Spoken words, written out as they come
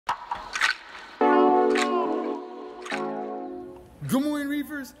Good morning,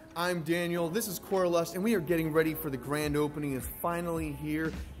 Reefers. I'm Daniel. This is Coralust, and we are getting ready for the grand opening. It's finally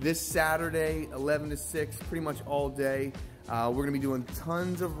here this Saturday, 11 to 6, pretty much all day. We're going to be doing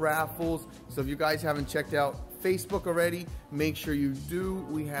tons of raffles. So if you guys haven't checked out Facebook already, make sure you do.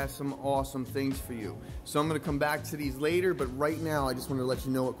 We have some awesome things for you. So I'm going to come back to these later, but right now I just want to let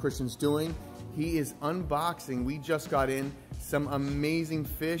you know what Christian's doing. He is unboxing. We just got in some amazing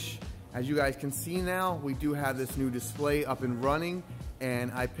fish. As you guys can see now, we do have this new display up and running, and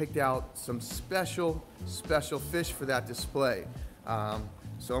I picked out some special fish for that display.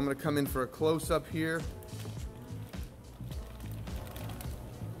 So I'm gonna come in for a close-up here.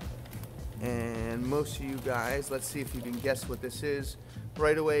 And most of you guys, let's see if you can guess what this is.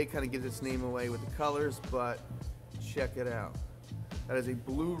 Right away, kind of gives its name away with the colors, but check it out. That is a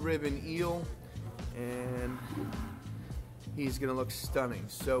blue ribbon eel, and he's gonna look stunning.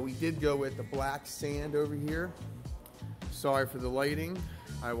 So we did go with the black sand over here. Sorry for the lighting.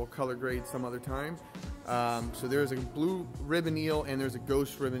 I will color grade some other time. So there's a blue ribbon eel and there's a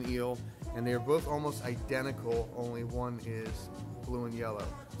ghost ribbon eel, and they're both almost identical, only one is blue and yellow.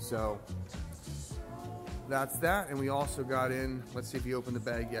 So that's that, and we also got in, let's see if you opened the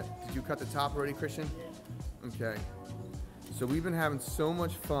bag yet. Did you cut the top already, Christian? Okay. So we've been having so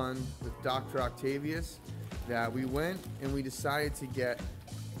much fun with Dr. Octavius that we went and we decided to get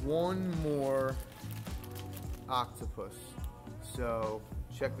one more octopus. So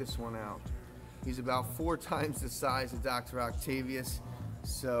check this one out. He's about 4 times the size of Dr. Octavius.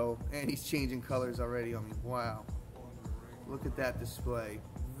 So, and he's changing colors already on me. Wow. Look at that display.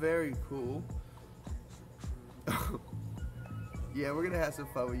 Very cool. Yeah, we're gonna have some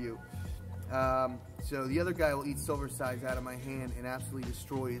fun with you. So the other guy will eat silver sides out of my hand and absolutely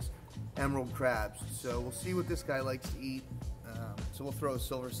destroys emerald crabs. So we'll see what this guy likes to eat. So we'll throw a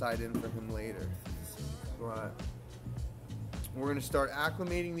silver side in for him later. But we're gonna start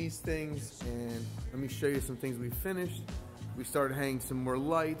acclimating these things, and let me show you some things we finished. We started hanging some more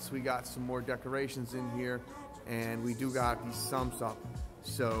lights. We got some more decorations in here, and we do got these sumps up.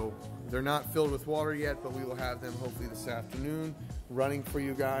 So they're not filled with water yet, but we will have them hopefully this afternoon running for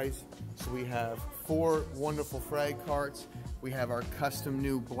you guys. So we have 4 wonderful frag carts. We have our custom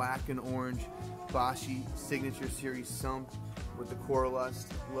new black and orange Bashi Signature Series sump with the Coralust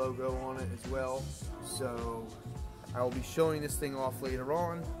logo on it as well. So I will be showing this thing off later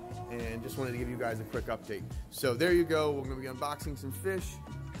on, and just wanted to give you guys a quick update. So there you go. We're going to be unboxing some fish.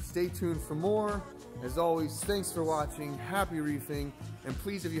 Stay tuned for more. As always, thanks for watching. Happy reefing. And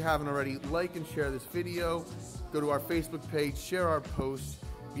please, if you haven't already, like and share this video. Go to our Facebook page, share our posts,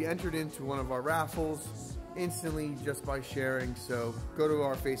 be entered into one of our raffles instantly just by sharing. So go to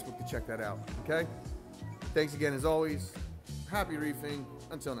our Facebook to check that out, okay? Thanks again, as always. Happy reefing.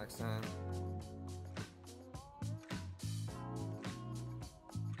 Until next time.